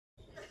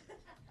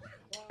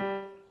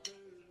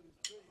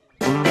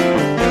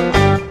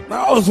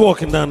I was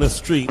walking down the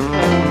street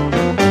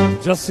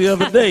just the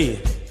other day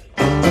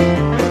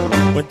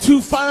when two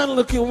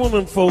fine-looking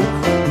women folk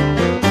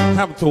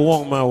happened to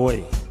walk my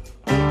way.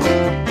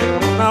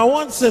 Now,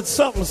 one said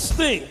something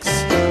stinks.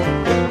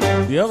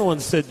 The other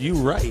one said, you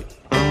right.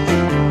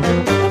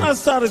 When I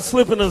started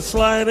slipping and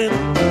sliding,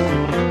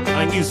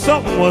 I knew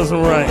something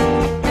wasn't right.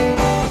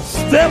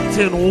 Stepped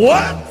in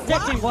what?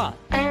 Stepped in what?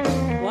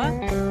 What?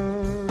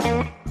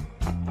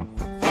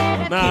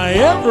 Now,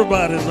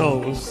 everybody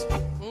knows.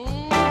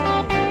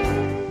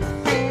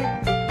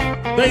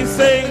 They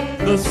say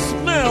the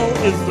smell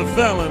is the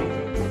felon,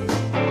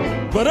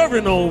 but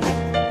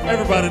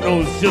everybody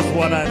knows just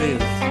what that is.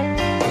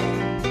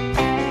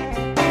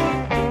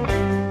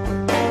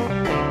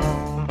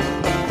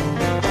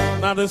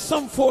 Now there's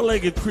some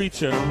four-legged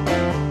creature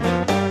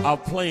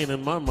out playing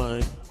in my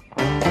mind.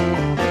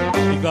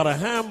 He got a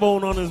ham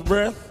bone on his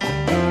breath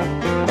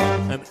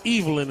and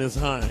evil in his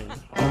hind.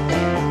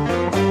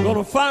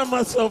 Gonna find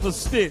myself a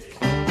stick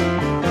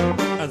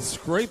and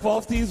scrape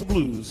off these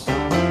blues.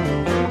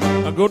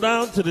 I go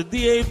down to the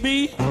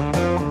DAB,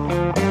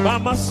 buy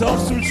myself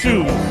some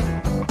shoes.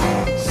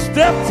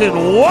 Stepped in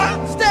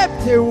what?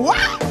 Stepped in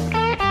what?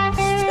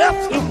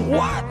 Stepped in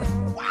what?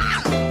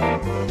 Wow.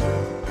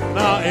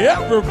 Now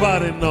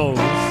everybody knows.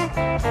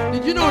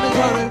 Did you know this,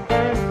 honey?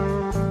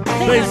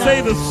 They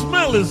say the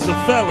smell is the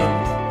felon,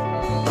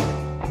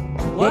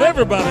 but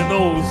everybody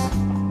knows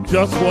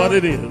just what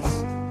it is.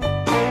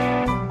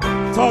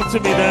 Talk to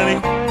me,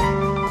 Danny.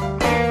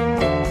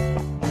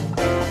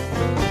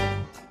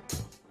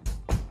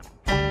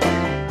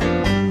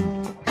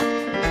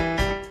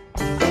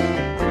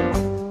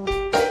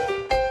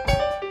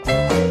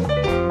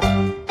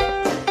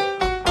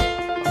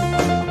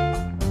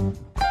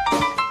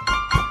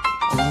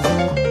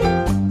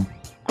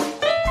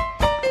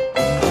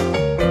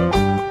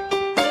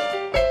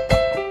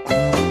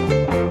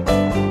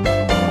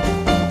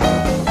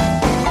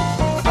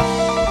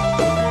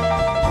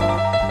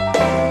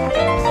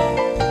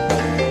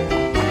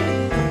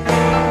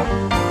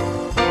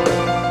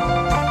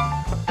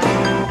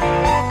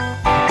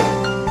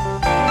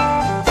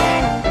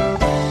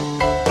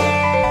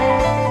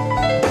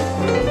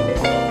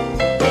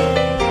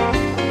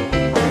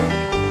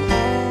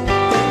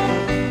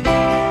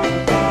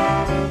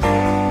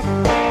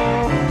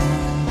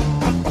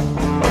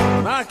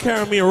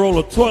 Me a roll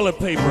of toilet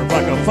paper if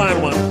I can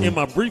find one in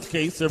my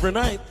briefcase every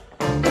night.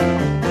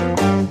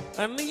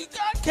 And you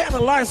got kind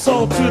of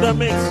Lysol too that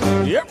makes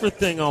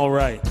everything all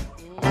right.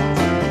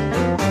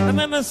 And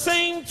then the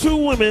same two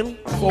women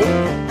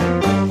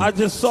I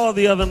just saw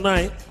the other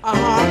night,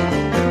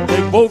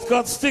 they both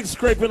got sticks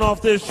scraping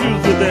off their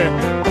shoes with their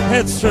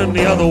heads turned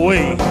the other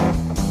way.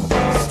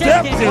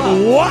 Stepped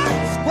in what?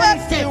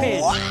 Stepped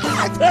in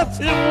what? Stepped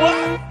in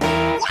what?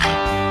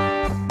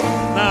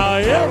 Now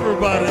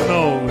everybody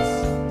knows.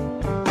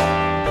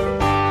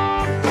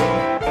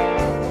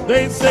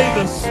 They say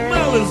the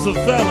smell is the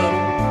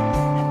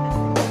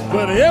felon,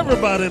 but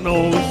everybody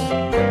knows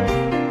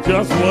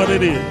just what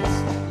it is.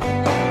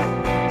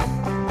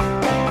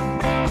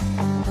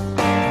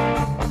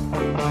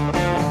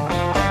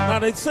 Now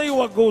they say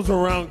what goes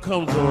around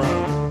comes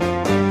around,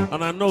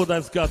 and I know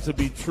that's got to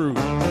be true.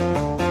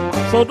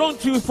 So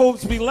don't you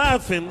folks be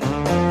laughing,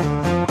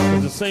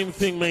 because the same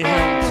thing may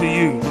happen to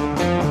you.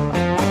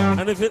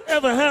 And if it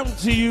ever happened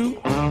to you,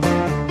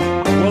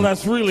 well,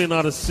 that's really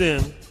not a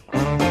sin.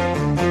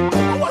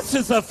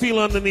 Since I feel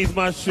underneath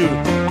my shoe,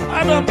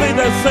 I done made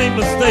that same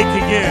mistake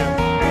again.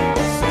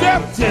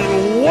 Stepped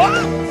in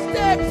what?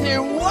 Stepped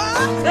in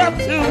what?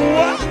 Stepped in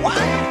what?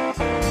 What?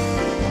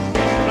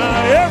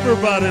 Now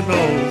everybody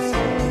knows.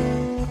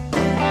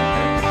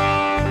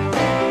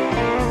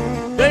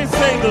 They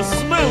say the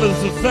smell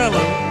is the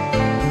felon,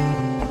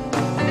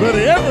 but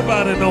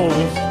everybody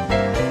knows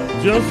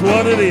just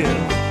what it is.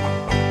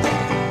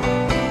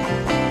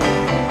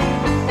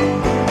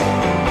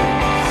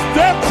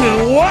 Stepped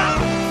in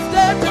what?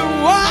 Stepped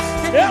in what?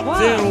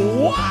 Stepped in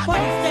what?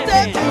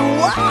 Stepped in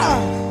what?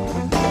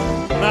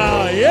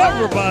 Now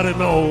everybody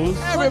knows.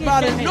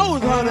 Everybody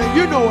knows, honey.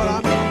 You know what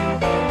I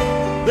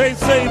mean. They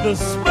say the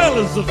smell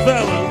is the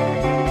felon,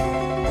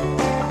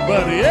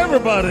 but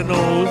everybody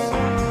knows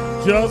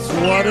just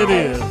what it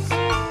is.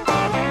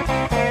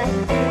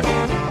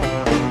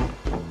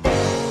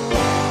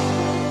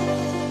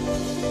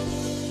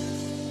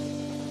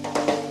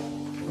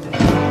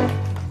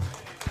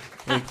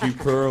 Thank you,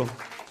 Pearl.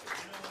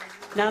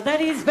 Now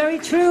that is very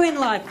true in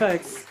life,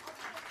 folks.